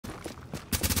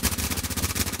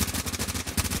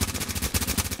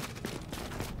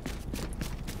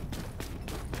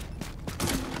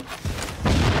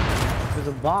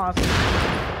the boss.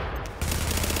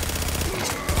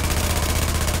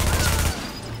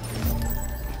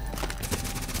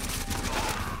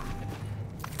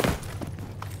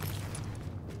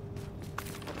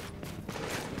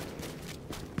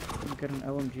 Get an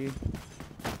LMG.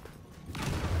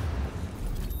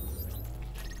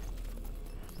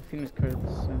 The Phoenix cards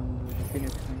and the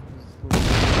Phoenix thing is still...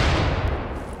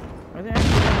 Are they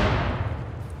actually?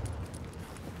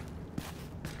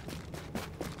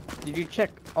 Did you check?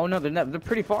 Oh no, they're not. They're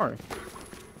pretty far.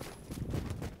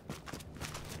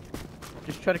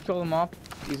 Just try to kill them off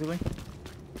easily.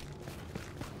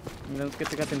 And then let's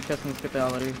get the goddamn chest and let's get the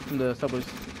hell out of here from the subways.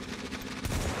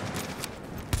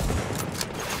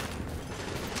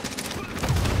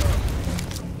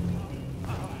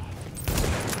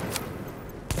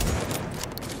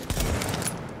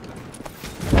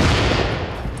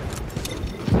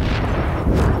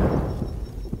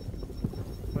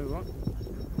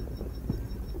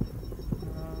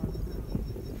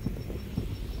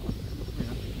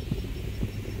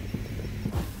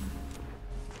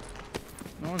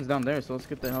 No one's down there, so let's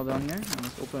get the hell down here and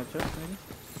let's open a chest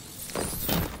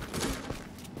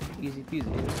maybe. Easy peasy.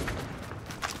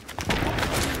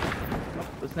 Nope,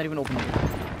 let's not even open it.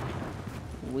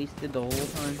 Wasted the whole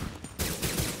time.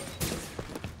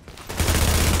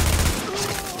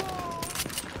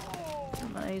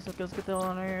 Nice, okay, let's get the hell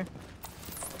out of here.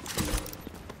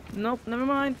 Nope, never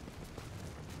mind.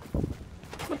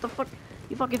 What the fuck?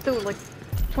 You fucking threw it like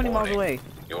 20 miles away.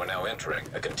 You are now entering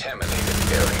a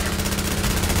contaminated area.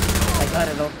 I got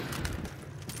it though.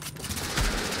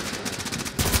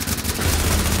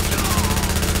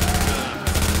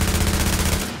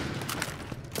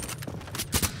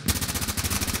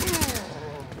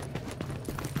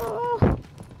 Oh.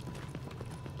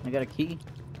 I got a key.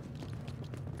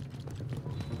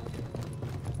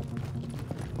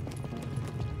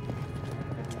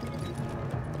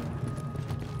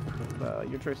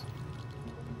 Your choice.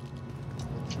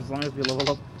 As long as we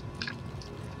level up.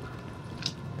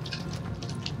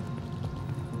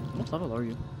 What level are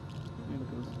you? Let me look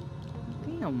at this.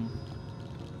 Damn.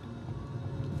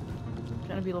 I'm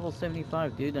trying to be level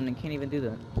 75, dude, and I can't even do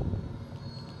that.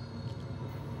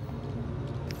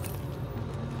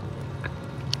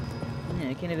 Yeah,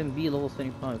 I can't even be level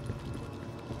 75.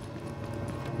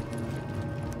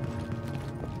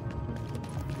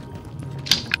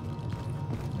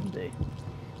 One day.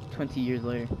 20 years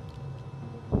later.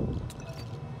 I'll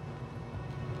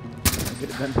get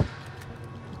it then.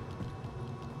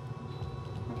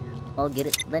 I'll get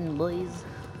it then, boys.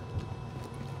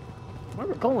 Where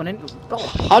we're going? Go.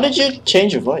 How did you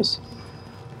change your voice?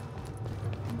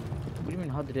 What do you mean,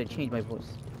 how did I change my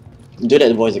voice? Do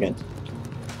that voice again.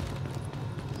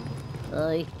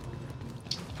 Hi.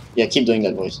 Yeah, keep doing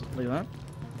that voice. Wait, what?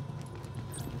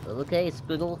 Okay,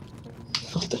 Spiggle.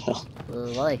 What the hell?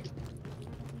 Why?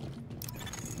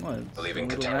 What? Leaving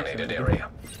contaminated area.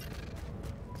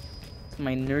 It's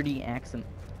my nerdy accent.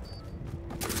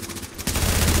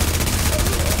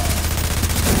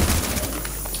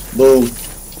 Boom. Is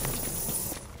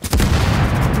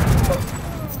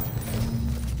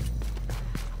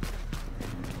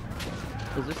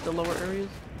this the lower areas?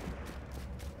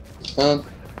 No,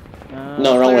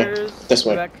 wrong way. Players, This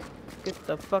way. Back. Get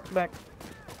the fuck back.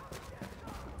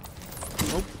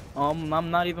 Nope. I'm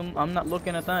not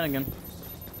looking at that again.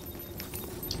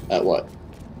 At what?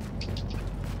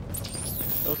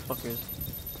 Those fuckers.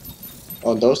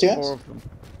 Oh, those guys? 4 of them.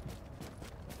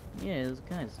 Yeah, those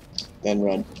guys. Then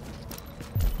run.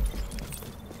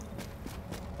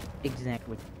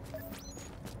 Exactly.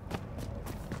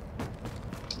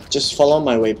 Just follow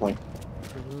my waypoint.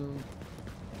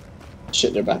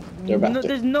 Shit, they're back. They're back. No,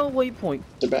 there's no waypoint.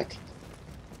 They're back.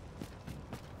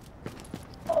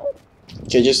 Oh.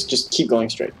 Okay, just keep going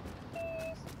straight.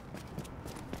 I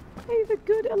have a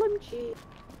good LMG.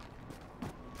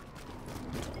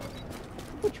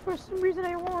 Which for some reason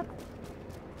I want.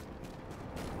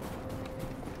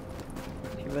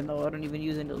 Even though I don't even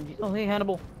use an LMG. Oh, hey,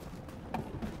 Hannibal.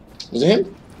 Is it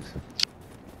him?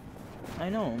 I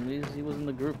know, he was in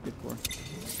the group before.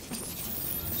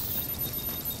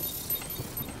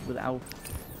 With Alf.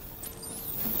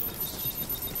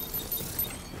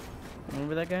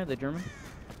 Remember that guy, the German?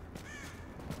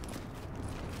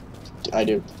 I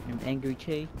do. Named Angry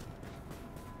Che.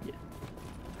 Yeah.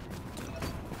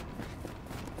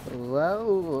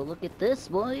 Whoa, look at this,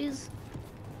 boys.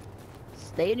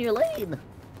 Stay in your lane.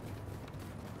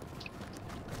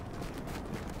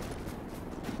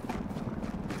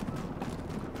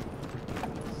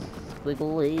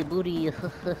 Wiggle away, booty.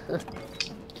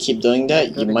 Keep doing that,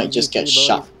 you Gonna might be just get easy, boys.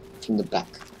 shot from the back.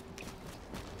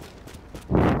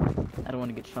 I don't want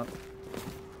to get shot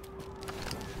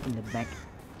in the back.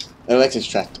 Alex is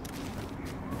trapped.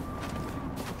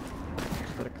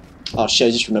 Oh shit,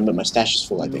 I just remembered my stash is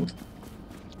full, I think.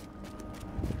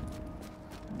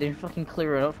 Didn't fucking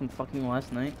clear it out from fucking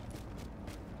last night.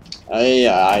 I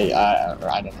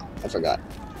don't know. I forgot.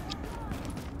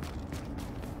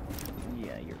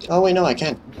 Yeah, you're. Oh wait, no, I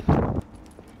can't.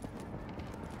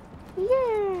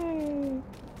 Yay!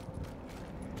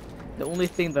 The only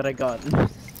thing that I got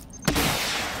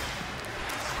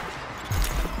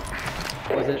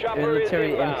was a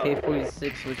military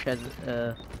MK46, which has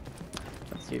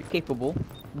let's see, capable,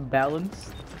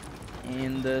 balanced,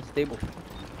 and stable.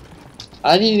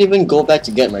 I didn't even go back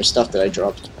to get my stuff that I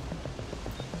dropped.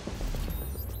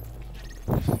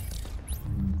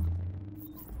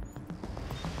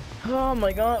 Oh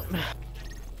my god.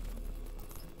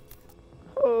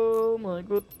 Oh my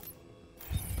god.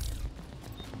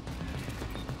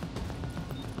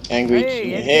 Angry.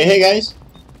 Hey, Hey guys.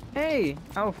 Hey,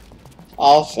 Alf.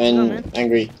 Alf and Hello, man.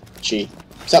 Angry Chi.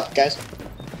 What's up, guys?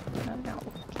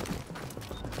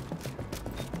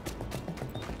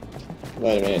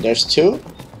 Wait a minute. There's two.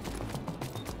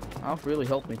 Alf really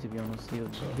helped me, to be honest. He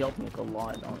helped me like a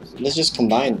lot, honestly. Let's just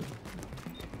combine.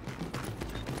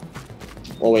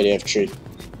 Oh wait, they have three.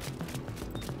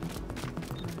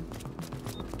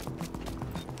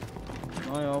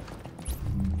 Hi, Alf.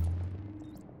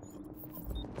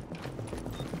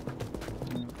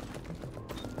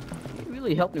 He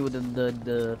really helped me with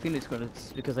the Phoenix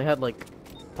credits because I had like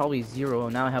probably 0,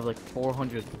 and now I have like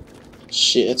 400.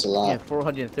 Shit, that's a lot. Yeah,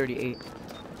 438.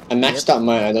 I maxed out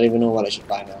mine. I don't even know what I should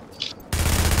buy now.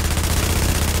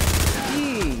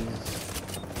 Jeez.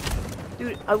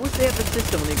 Dude, I wish they had the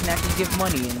system where they can actually give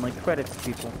money and like credits to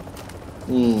people.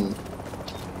 Hmm.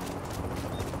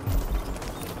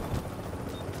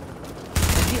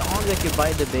 Is the only that you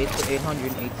buy the base for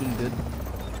 818 good?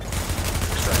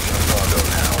 Extraction of cargo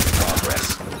now in progress.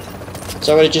 So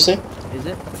what did you say? Is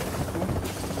it? Cool.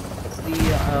 It's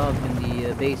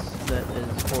the base that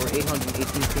is for 818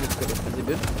 Phoenix credits. Is it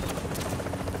good?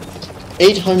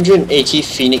 880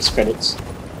 Phoenix credits.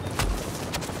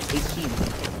 18.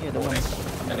 Yeah, the one.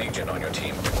 An agent on your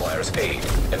team requires aid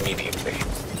immediately.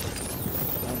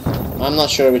 I'm not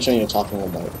sure which one you're talking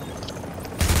about.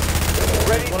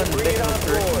 One in the base on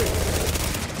board.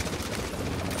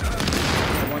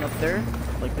 The one up there,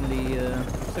 like in the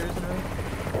stairs and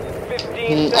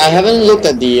everything. I haven't looked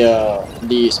at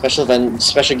the special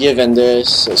gear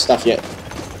vendors stuff yet. You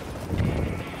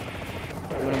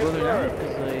wanna go there now?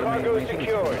 Because Cargo is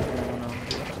secured.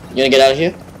 You gonna get out of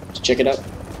here to check it out?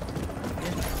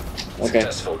 Okay.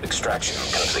 Successful extraction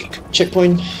complete.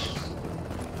 Checkpoint.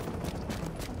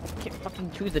 Can't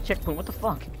fucking choose the checkpoint. What the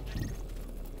fuck?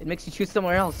 It makes you choose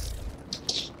somewhere else.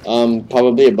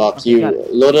 Probably a bug. Okay, You got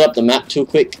it. loaded up the map too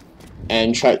quick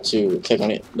and tried to click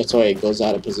on it. That's why it goes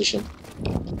out of position.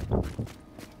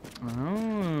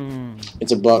 Oh.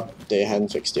 It's a bug they hadn't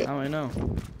fixed yet. How I know?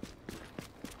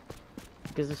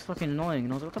 Because it's fucking annoying.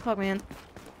 And I was like, what the fuck, man?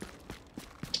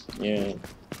 Yeah.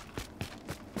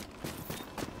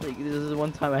 Like, this is the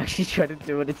one time I actually tried to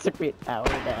do it. It took me an hour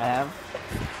and a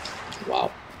half.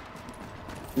 Wow.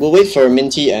 We'll wait for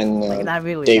Minty and Like, not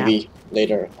really Davey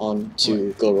later on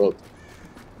to go rogue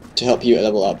to help you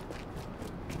level up.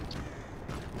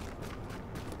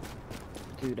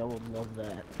 Dude, I would love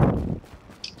that.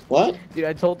 What? Dude,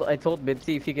 I told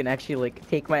Minty if he can actually like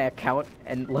take my account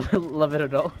and level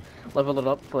it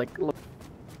up, like.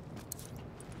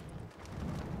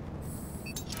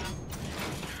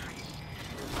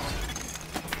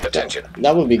 Attention.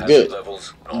 That would be Hazard good,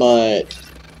 levels. but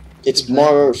it's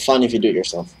more fun if you do it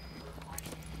yourself.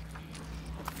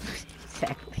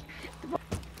 Exactly.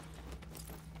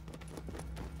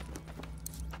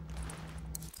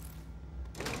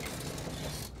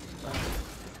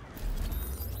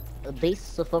 A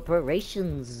base of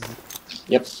operations.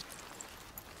 Yep.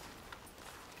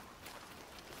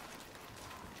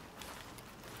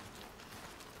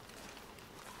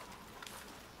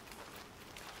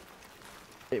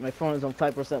 Wait, my phone is on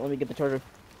 5%. Let me get the charger.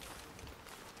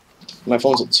 My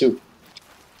phone's at 2.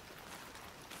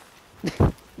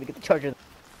 Let me get the charger.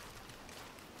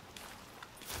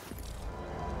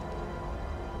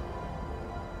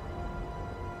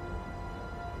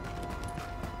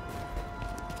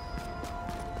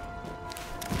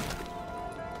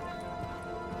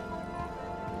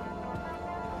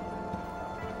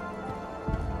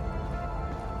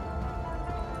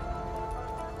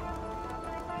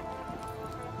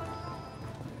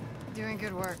 Doing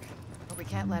good work, but we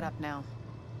can't let up now.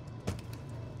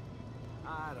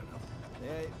 I don't know.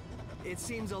 It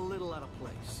seems a little out of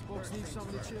place. Folks need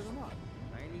someone to cheer them up.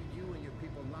 I need you and your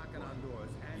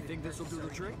think this will do the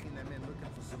trick?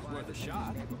 Worth a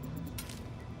shot.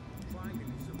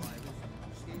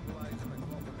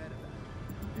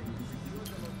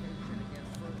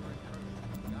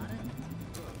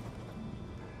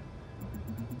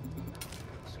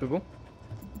 Scribble?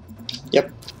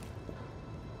 Yep.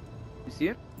 You see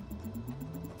it?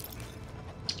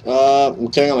 I'm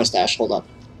clearing out my stash. Hold up.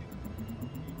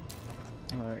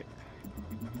 Alright.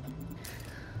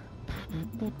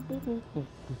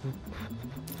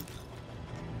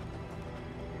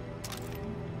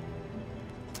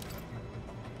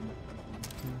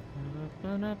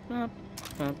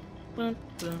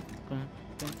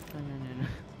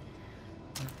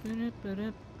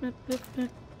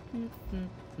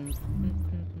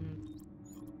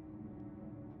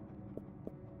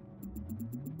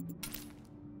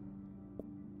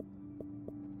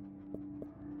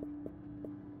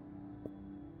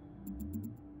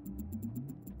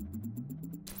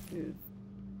 Dude,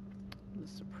 the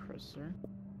suppressor.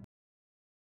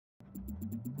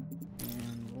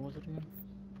 And what was it again?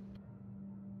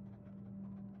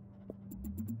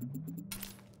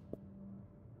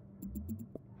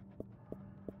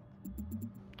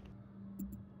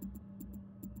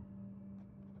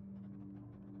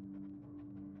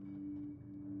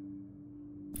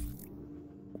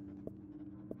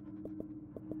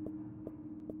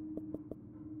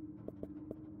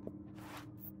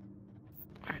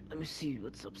 Alright, let me see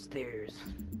what's upstairs.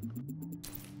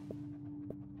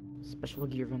 Special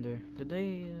gear vendor. Did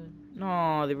they?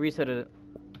 No, they reset it.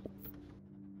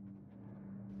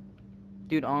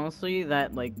 Dude, honestly,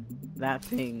 that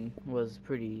thing was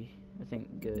pretty, I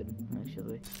think, good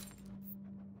actually.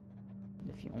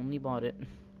 If you only bought it.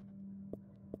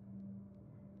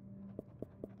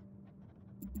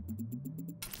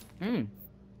 I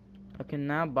can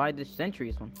now buy the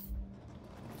Centuries one.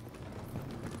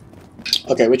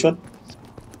 Okay, which one?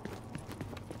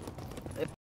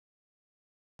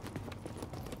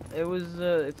 It was,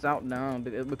 it's out now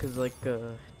because like it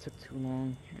took too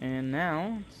long, and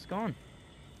now it's gone.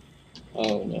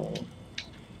 Oh no.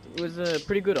 It was a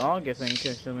pretty good AUG, I think,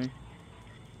 actually.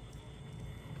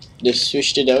 They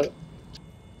switched it out.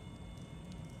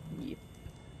 Yep.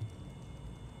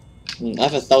 I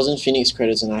have 1,000 Phoenix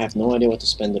credits and I have no idea what to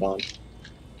spend it on.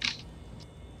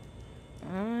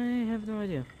 I have no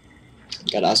idea.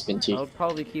 Gotta ask Binti. I would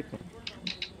probably keep them.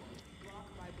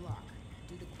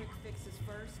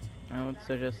 I would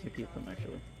suggest to keep them,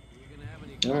 actually.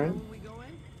 Alright.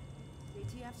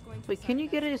 Wait, can you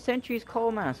get a Sentry's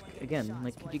Call Mask again?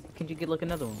 Like, can you get like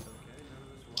another one?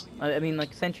 I mean,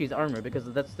 like Sentry's armor, because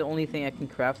that's the only thing I can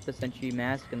craft: the Sentry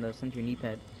mask and the Sentry knee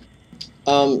pad.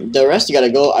 The rest you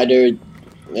gotta go either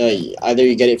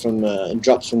you get it from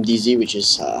drops from DZ, which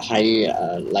is highly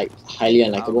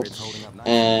unlikable,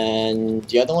 and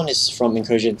the other one is from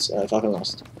Incursions, Falcon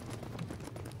Lost.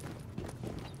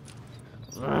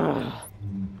 Dude,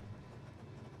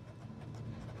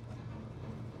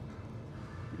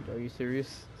 are you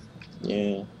serious?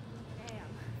 Yeah.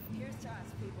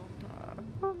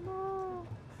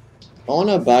 I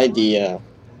wanna buy the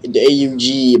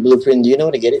AUG blueprint. Do you know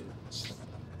how to get it?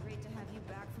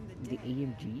 The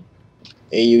AMG?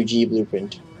 AUG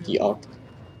blueprint. The AUG.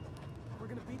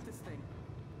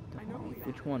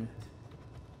 Which one?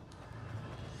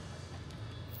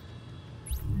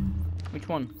 Which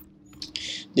one?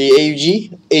 The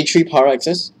AUG A3 Power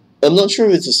Access. I'm not sure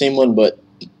if it's the same one, but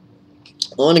I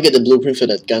want to get the blueprint for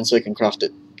that gun so I can craft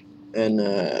it and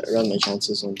run my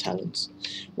chances on talents.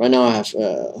 Right now I have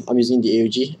I'm using the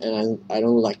AUG and I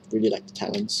don't really like the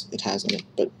talents it has on it,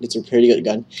 but it's a pretty good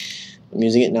gun. I'm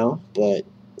using it now, but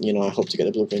you know, I hope to get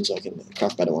a blueprint so I can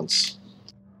craft better ones.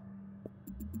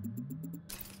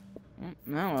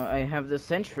 Now I have the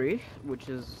Sentry, which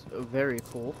is very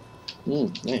cool.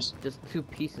 Nice. Just 2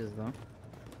 pieces though.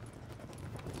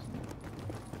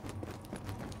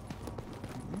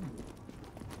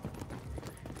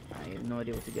 I have no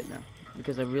idea what to get now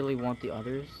because I really want the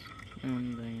others.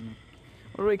 And you know.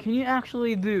 Alright, can you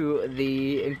actually do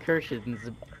the incursions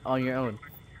on your own?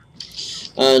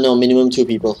 No, minimum 2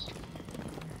 people.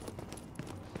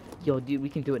 Yo, dude, we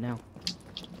can do it now.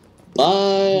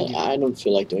 I don't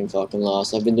feel like doing Falcon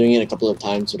Lost. I've been doing it a couple of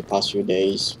times for the past few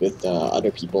days with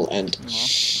other people, and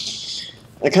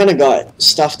I kind of got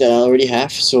stuff that I already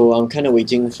have, so I'm kind of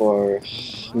waiting for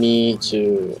me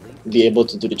to be able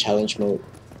to do the challenge mode.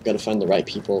 Gotta find the right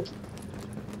people.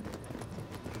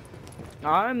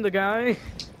 I'm the guy.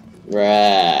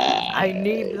 Right. I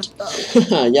need the stuff.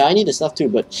 Yeah, I need the stuff too,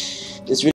 but it's really